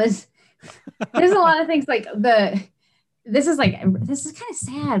 There's a lot of things like this is kind of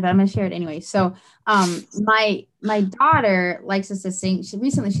sad, but I'm gonna share it anyway. So my daughter likes us to sing. She's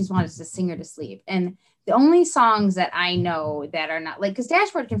wanted us to sing her to sleep. And the only songs that I know that are not like, because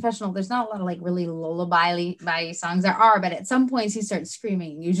Dashboard Confessional, there's not a lot of like really lullaby songs. There are, but at some points he starts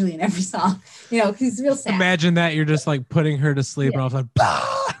screaming, usually in every song, you know, because he's real sad. Imagine that you're just like putting her to sleep and I was like,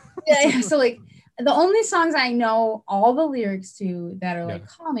 bah! So like the only songs I know all the lyrics to that are like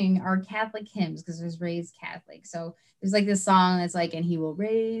calming are Catholic hymns, because I was raised Catholic. So there's like this song that's like, and he will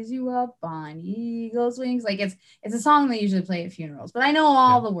raise you up on eagle's wings. Like it's a song they usually play at funerals, but I know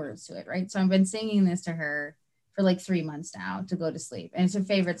all the words to it, right? So I've been singing this to her for like 3 months now to go to sleep, and it's her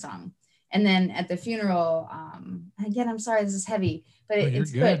favorite song. And then at the funeral, again, I'm sorry, this is heavy, but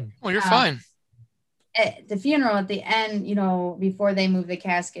it's good. Well, you're fine. At the funeral, at the end, you know, before they move the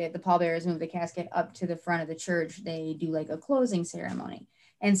casket, the pallbearers move the casket up to the front of the church, they do like a closing ceremony.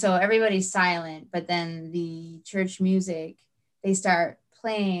 And so everybody's silent, but then the church music, they start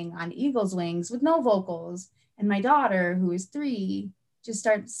playing on eagle's wings with no vocals. And my daughter, who is 3, just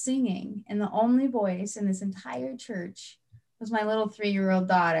starts singing. And the only voice in this entire church was my little 3-year-old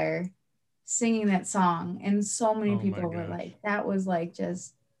daughter singing that song. And so many people were like, that was like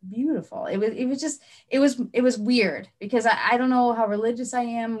just beautiful. It was weird, because I don't know how religious I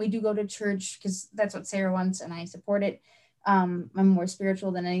am. We do go to church because that's what Sarah wants, and I support it. I'm more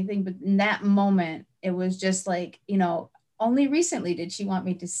spiritual than anything, but in that moment it was just like, you know, only recently did she want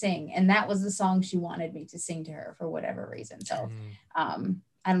me to sing, and that was the song she wanted me to sing to her for whatever reason. So I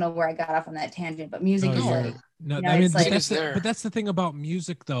don't know where I got off on that tangent, but music is like, I mean, but that's the thing about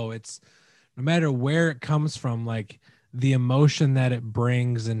music though. It's no matter where it comes from, like the emotion that it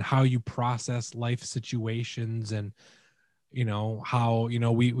brings and how you process life situations, and you know how, you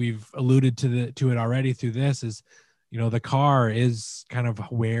know, we've alluded to it already through this, is, you know, the car is kind of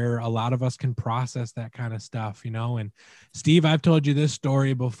where a lot of us can process that kind of stuff, you know. And Steve, I've told you this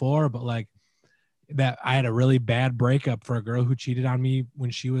story before, but like that I had a really bad breakup for a girl who cheated on me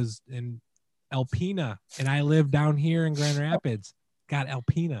when she was in Alpena, and I lived down here in Grand Rapids. God,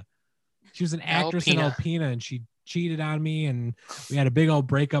 Alpena. She was an actress in Alpina. Alpina, and she cheated on me, and we had a big old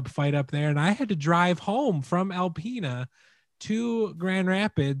breakup fight up there, and I had to drive home from Alpina to Grand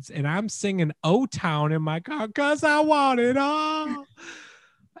Rapids, and I'm singing O-Town in my car because I want it all.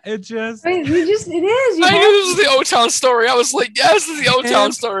 It just, I mean, it is. You I have knew this was the O-Town story. I was like, yes, this is the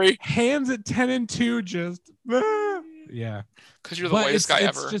O-Town story. hands at 10 and 2, just yeah. Because you're the But whitest guy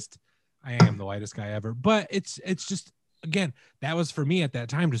it's ever. just, I am the whitest guy ever. But it's just, again, that was for me at that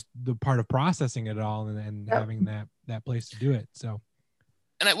time, just the part of processing it all and having that place to do it. So,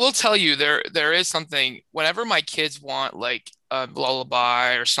 And I will tell you, there is something. Whenever my kids want like a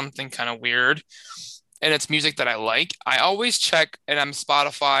lullaby or something kind of weird, and it's music that I like, I always check. And I'm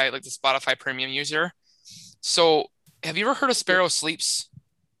Spotify, like the Spotify Premium user. So, have you ever heard of Sparrow Sleeps?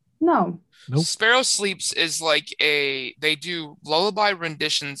 no. Nope. Sparrow Sleeps is like they do lullaby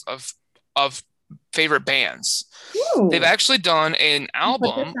renditions of favorite bands. Ooh. They've actually done an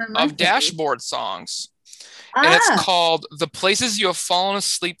album on my of playlist. dashboard songs, and it's called "The Places You Have Fallen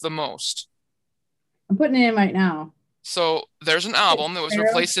Asleep the Most." I'm putting it in right now. So there's an album that was Sparrow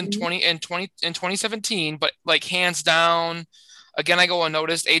replaced in Sleeps. 2017, but like hands down, again I go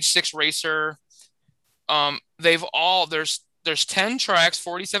unnoticed. Age 6 Racer. They've all there's 10 tracks,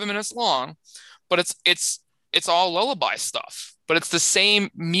 47 minutes long, but it's all lullaby stuff, but it's the same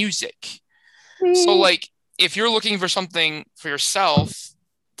music. So like if you're looking for something for yourself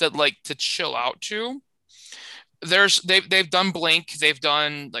that like to chill out to, they've done Blink, they've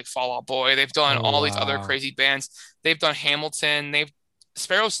done like Fall Out Boy, they've done all these other crazy bands, they've done Hamilton,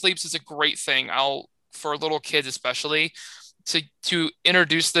 Sparrow Sleeps is a great thing. For little kids especially to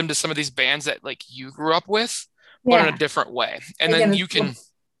introduce them to some of these bands that like you grew up with, but in a different way. And then you can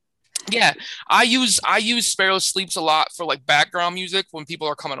I use Sparrow Sleeps a lot for like background music when people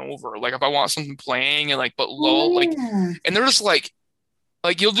are coming over, like if I want something playing and like but low, like, and they're just like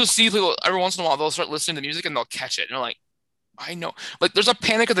you'll just see people every once in a while they'll start listening to music and they'll catch it and they're like, I know, like there's a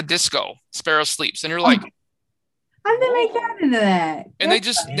Panic at the Disco Sparrow Sleeps, and you're like, how did they make that into that? and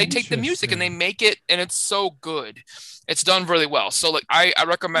they take the music and they make it, and it's so good. It's done really well. So like I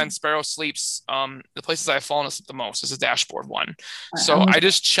recommend Sparrow Sleeps. The Places I've Fallen Asleep the Most is a dashboard one. So I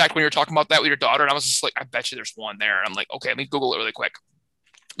just checked when you were talking about that with your daughter, and I was just like, I bet you there's one there. And I'm like, okay, let me Google it really quick.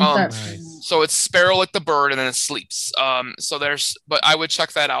 Nice. So it's Sparrow like the bird, and then it sleeps. But I would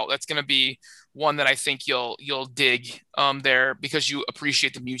check that out. That's gonna be one that I think you'll dig there because you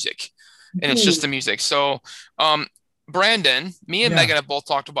appreciate the music, and it's just the music. So Brandon, me and Megan have both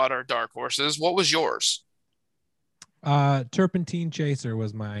talked about our dark horses. What was yours? Turpentine Chaser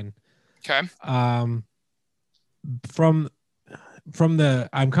was mine. Okay. From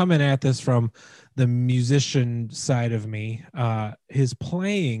I'm coming at this from the musician side of me. His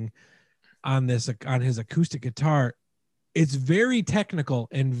playing on his acoustic guitar, it's very technical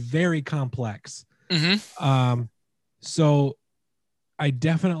and very complex. Mm-hmm. So I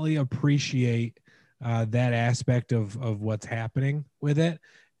definitely appreciate that aspect of what's happening with it.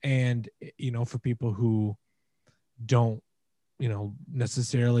 And, for people who don't,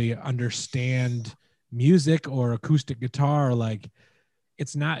 necessarily understand music or acoustic guitar, like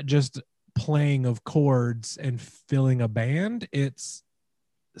it's not just playing of chords and filling a band. It's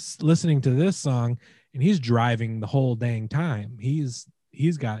listening to this song and he's driving the whole dang time. He's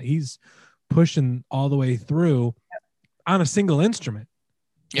pushing all the way through on a single instrument.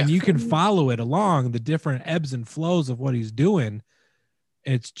 And you can follow it along the different ebbs and flows of what he's doing.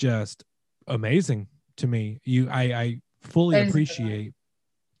 It's just amazing to me. I fully appreciate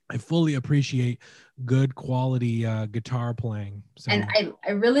good quality guitar playing. So. And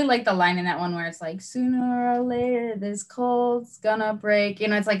I really like the line in that one where it's like, sooner or later this cold's gonna break.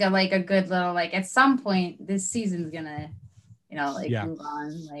 It's like a good little, like, at some point this season's gonna move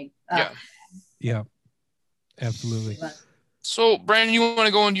on. Like yeah, absolutely. So Brandon, you want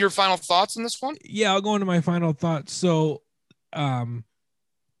to go into your final thoughts on this one? Yeah, I'll go into my final thoughts. So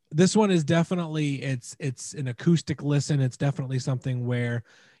this one is definitely it's an acoustic listen. It's definitely something where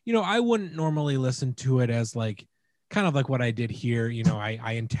I wouldn't normally listen to it as like kind of like what I did here.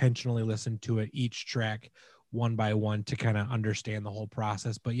 I intentionally listened to it each track one by one to kind of understand the whole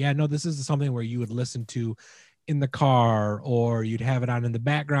process. But this is something where you would listen to in the car, or you'd have it on in the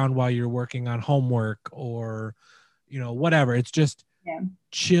background while you're working on homework, or whatever. It's just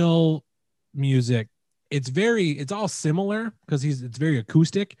chill music. It's all similar because it's very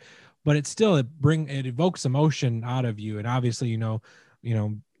acoustic, but it's still it evokes emotion out of you. And obviously,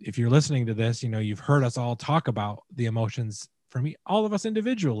 if you're listening to this, you've heard us all talk about the emotions from all of us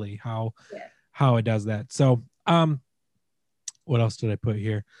individually, how it does that. So, what else did I put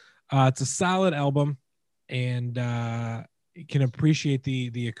here? It's a solid album, and can appreciate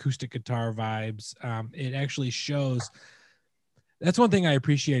the acoustic guitar vibes. It actually shows. That's one thing I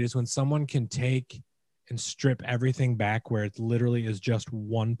appreciate is when someone can take and strip everything back where it literally is just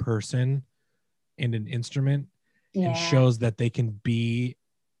one person and an instrument, and shows that they can be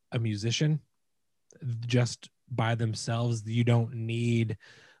a musician just by themselves. You don't need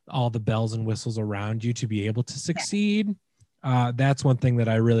all the bells and whistles around you to be able to succeed. That's one thing that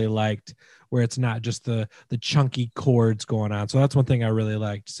I really liked, where it's not just the chunky chords going on. So that's one thing I really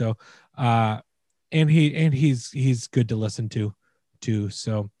liked. So and he's good to listen to too.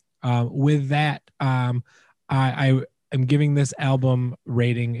 So with that, I am giving this album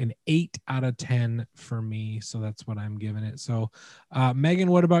rating an 8 out of 10 for me. So that's what I'm giving it. So Megan,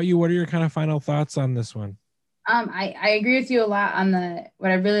 what about you? What are your kind of final thoughts on this one? I agree with you a lot on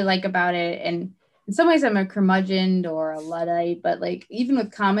what I really like about it. And in some ways I'm a curmudgeon or a Luddite, but like even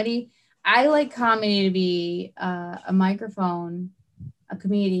with comedy, I like comedy to be a microphone, a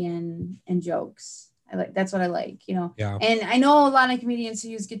comedian, and jokes. That's what I like, you know. Yeah. And I know a lot of comedians who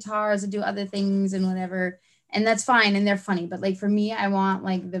use guitars and do other things and whatever, and that's fine and they're funny. But like for me, I want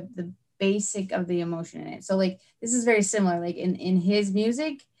like the basic of the emotion in it. So like this is very similar. Like in his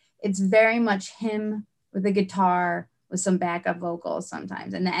music, it's very much him with a guitar with some backup vocals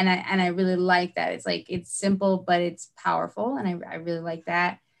sometimes, and I really like that. It's like it's simple but it's powerful, and I really like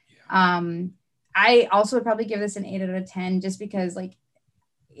that. Yeah. I also would probably give this an 8 out of 10 just because like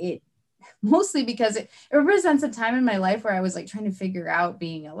it. Mostly because it represents a time in my life where I was like trying to figure out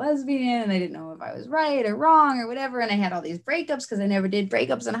being a lesbian, and I didn't know if I was right or wrong or whatever. And I had all these breakups because I never did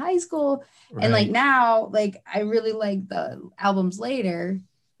breakups in high school. Right. And like now, like I really like the albums later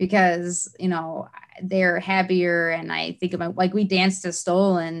because, you know, they're happier. And I think about like we danced to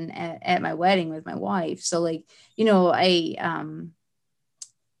Stolen at my wedding with my wife. So like, you know,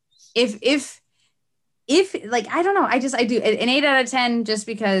 if like, I don't know, I do an 8 out of 10 just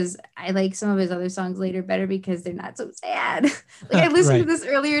because I like some of his other songs later better because they're not so sad. Like I listened to this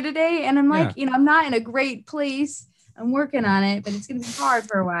earlier today and I'm like, you know, I'm not in a great place. I'm working on it, but it's going to be hard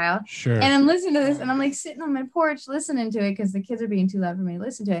for a while. Sure. And I'm listening to this and I'm like sitting on my porch listening to it because the kids are being too loud for me to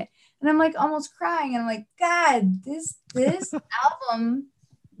listen to it. And I'm like almost crying. And I'm like, God, this album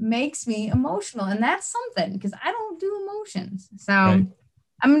makes me emotional. And that's something because I don't do emotions. So I'm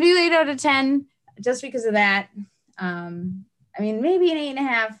going to do 8 out of 10. Just because of that. I mean, maybe an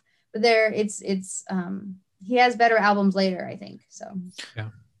 8.5, but he has better albums later, I think. So yeah.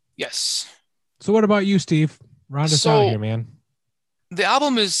 Yes. So what about you, Steve? Round us out here, man. The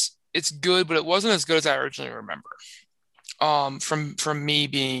album it's good, but it wasn't as good as I originally remember. From me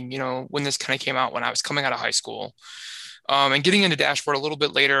being, you know, when this kind of came out when I was coming out of high school, and getting into Dashboard a little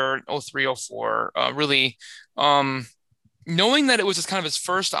bit later, 03, 04, really, knowing that it was just kind of his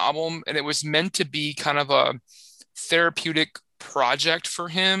first album and it was meant to be kind of a therapeutic project for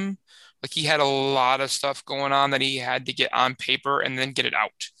him. Like he had a lot of stuff going on that he had to get on paper and then get it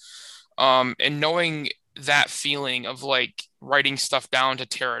out. And knowing that feeling of like writing stuff down to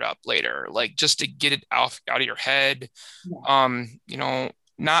tear it up later, like just to get it out of your head. You know,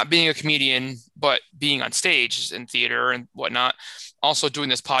 not being a comedian, but being on stage in theater and whatnot. Also doing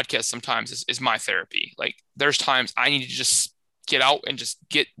this podcast sometimes is my therapy. Like there's times I need to just get out and just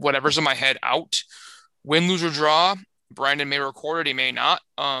get whatever's in my head out. Win, lose, or draw. Brandon may record it, he may not.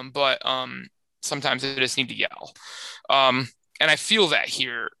 But sometimes I just need to yell. And I feel that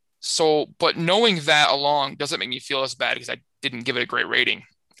here. So, but knowing that along doesn't make me feel as bad because I didn't give it a great rating.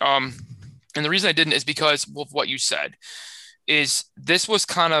 And the reason I didn't is because of what you said. Is this was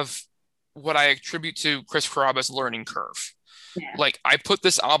kind of what I attribute to Chris Caraba's learning curve. Yeah. Like I put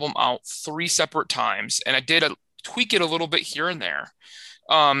this album out 3 separate times and I did tweak it a little bit here and there.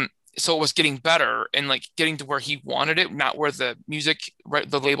 So it was getting better and like getting to where he wanted it, not where the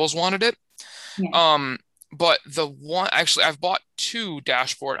labels wanted it. Yeah. But I've bought 2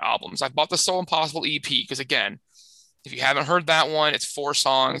 Dashboard albums. I've bought the So Impossible EP because again, if you haven't heard that one, it's 4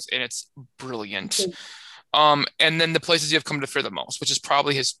 songs and it's brilliant. And then The Places You Have Come to Fear the Most, which is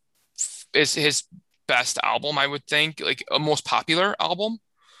probably his best album, I would think, like a most popular album.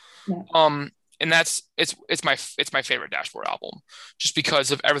 Yeah. And it's my favorite Dashboard album, just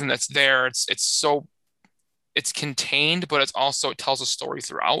because of everything that's there. It's contained, but it tells a story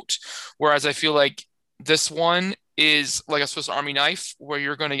throughout. Whereas I feel like this one is like a Swiss Army knife, where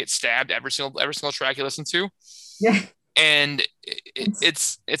you're going to get stabbed every single track you listen to. Yeah. And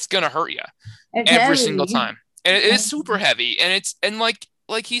it's going to hurt you every single time. And it is super heavy. And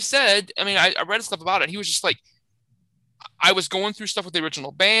like he said, I mean, I read stuff about it. He was just like, I was going through stuff with the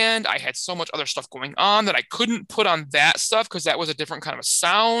original band. I had so much other stuff going on that I couldn't put on that stuff because that was a different kind of a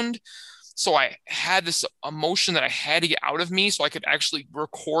sound. So I had this emotion that I had to get out of me so I could actually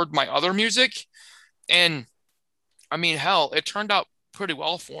record my other music. And I mean, hell, it turned out pretty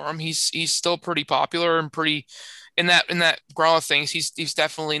well for him. He's still pretty popular and pretty in that ground of things. He's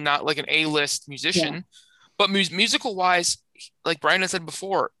definitely not like an A-list musician, Yeah. but musical wise, like Brian had said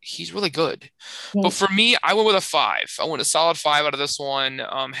before, he's really good. Yeah. But for me, I went with a 5. I went a solid 5 out of this one.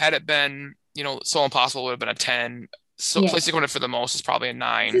 Had it been, So Impossible would have been a 10. So Place to Go for the Most is probably a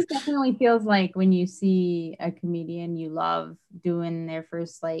 9. This definitely feels like when you see a comedian you love doing their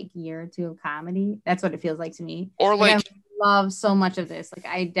first like year or two of comedy. That's what it feels like to me. Or like I love so much of this. Like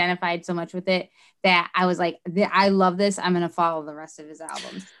I identified so much with it that I was like, I love this. I'm gonna follow the rest of his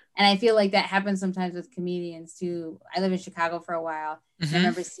albums. And I feel like that happens sometimes with comedians too. I lived in Chicago for a while. And I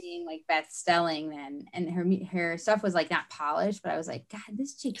remember seeing like Beth Stelling then, and her stuff was like not polished, but I was like, God,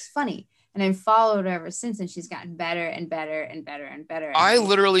 this chick's funny. And I've followed her ever since, and she's gotten better and better and better and better. I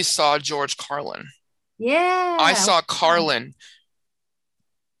literally saw George Carlin. Yeah. I saw Carlin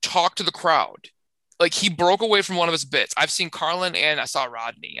talk to the crowd. Like he broke away from one of his bits. I've seen Carlin and I saw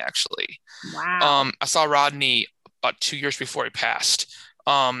Rodney actually. Wow. I saw Rodney about 2 years before he passed.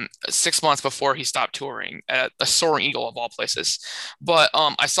 6 months before he stopped touring at a Soaring Eagle of all places. But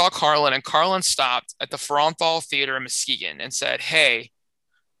I saw Carlin, and Carlin stopped at the Fronthal Theater in Muskegon and said, "Hey,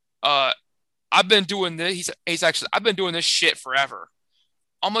 I've been doing this." I've been doing this shit forever.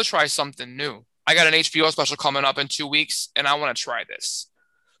 I'm gonna try something new. I got an HBO special coming up in 2 weeks, and I want to try this.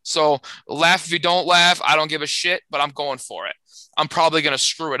 So laugh if you don't laugh. I don't give a shit, but I'm going for it. I'm probably gonna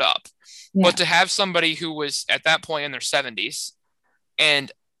screw it up. Yeah. But to have somebody who was at that point in their 70s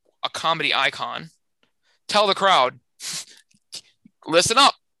and a comedy icon tell the crowd, listen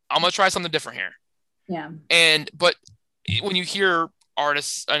up, I'm gonna try something different here. Yeah. But when you hear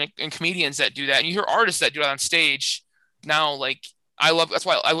artists and comedians that do that, and you hear artists that do that on stage now, like that's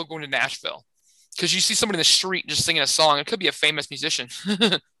why I love going to Nashville, because you see somebody in the street just singing a song. It could be a famous musician.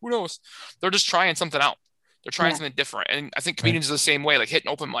 Who knows? They're just trying something out. They're trying something different. And I think comedians are the same way, like hitting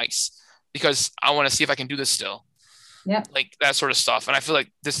open mics because I want to see if I can do this still. Yeah. Like that sort of stuff. And I feel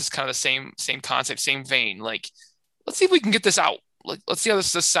like this is kind of the same concept, same vein. Like, let's see if we can get this out. Like, let's see how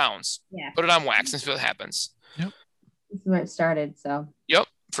this sounds. Yeah. Put it on wax and see what happens. Yep. This is where it started. So. Yep,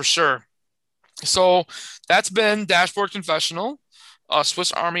 for sure. So that's been Dashboard Confessional,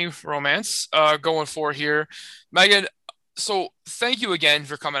 Swiss Army Romance, going for here. Megan, so thank you again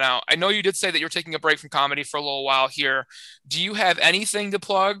for coming out. I know you did say that you're taking a break from comedy for a little while here. Do you have anything to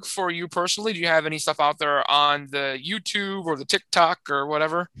plug for you personally? Do you have any stuff out there on the YouTube or the TikTok or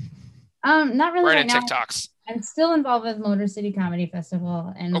whatever? Not really right now. TikToks. I'm still involved with Motor City Comedy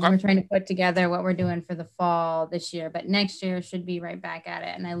Festival, and we're trying to put together what we're doing for the fall this year, but next year should be right back at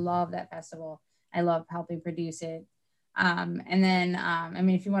it. And I love that festival. I love helping produce it. And then, I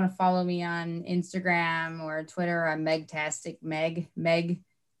mean, if you want to follow me on Instagram or Twitter, I'm Megtastic Meg, MEG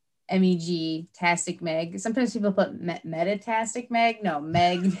Tastic Meg. Sometimes people put Metatastic Meg. No,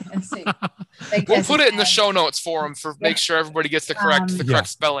 Meg. We'll put it in the show notes for them make sure everybody gets the correct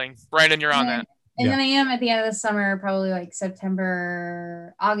spelling. Brandon, you're on that. And then I am at the end of the summer, probably like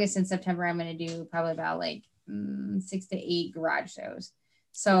August and September, I'm going to do probably about like 6 to 8 garage shows.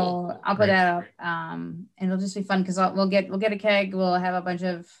 So I'll put that up, and it'll just be fun because we'll get a keg. We'll have a bunch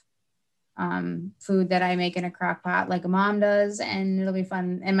of food that I make in a crock pot like a mom does, and it'll be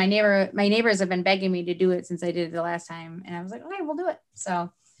fun. And my neighbors have been begging me to do it since I did it the last time, and I was like, okay, we'll do it.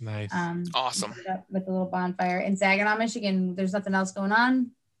 So nice, awesome. With a little bonfire in Saginaw, Michigan. There's nothing else going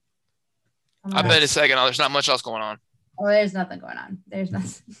on. I've been to Saginaw. There's not much else going on. Oh, there's nothing going on. There's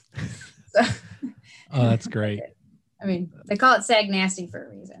nothing. So, oh, that's great. I mean, they call it Sag Nasty for a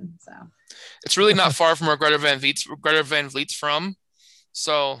reason. So it's really not far from where Greta Van Vliet's from.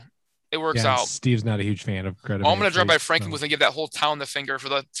 So it works out. Steve's not a huge fan of Greta. I'm going to drive by Frankenmuth and give that whole town the finger for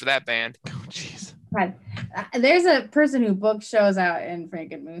that band. Oh, jeez. There's a person who books shows out in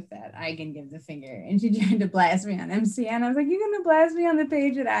Frankenmuth that I can give the finger, and she tried to blast me on MCN. I was like, "You're gonna blast me on the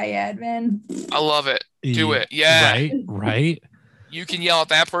page at IAD, man." I love it. Do it. Yeah. Right. You can yell at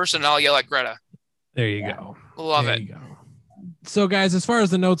that person, and I'll yell at Greta. There you go. Love it. You go. So, guys, as far as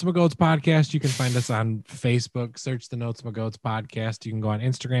the Notes McGoats podcast, you can find us on Facebook. Search the Notes McGoats podcast. You can go on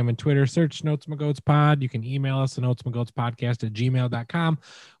Instagram and Twitter. Search Notes McGoats pod. You can email us at notesmcgoatspodcast@gmail.com.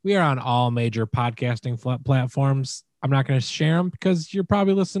 We are on all major podcasting platforms. I'm not going to share them because you're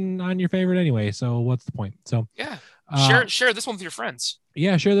probably listening on your favorite anyway. So what's the point? So yeah, share this one with your friends.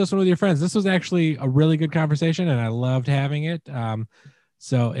 Yeah, share this one with your friends. This was actually a really good conversation, and I loved having it.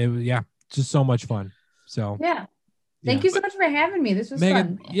 So it was just so much fun. So yeah. Thank you so much for having me. This was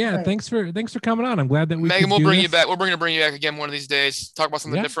Megan, fun. Yeah, thanks for coming on. I'm glad that we Megan, could we'll do bring this. you back. We're going to bring you back again one of these days. Talk about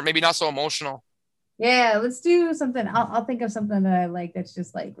something different, maybe not so emotional. Yeah, let's do something. I'll think of something that I like that's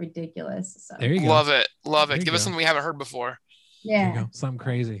just like ridiculous. So. There you go. Love it. Love it. There Give us something we haven't heard before. Yeah. There you go. Something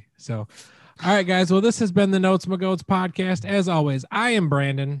crazy. So, all right, guys. Well, this has been the Notes My Goats podcast. As always, I am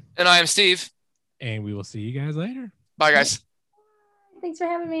Brandon. And I am Steve. And we will see you guys later. Bye, guys. Thanks for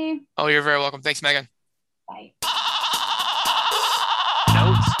having me. Oh, you're very welcome. Thanks, Megan. Bye.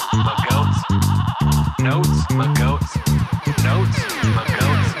 Notes My Goats. Notes My Goats. Notes My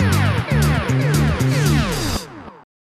Goats.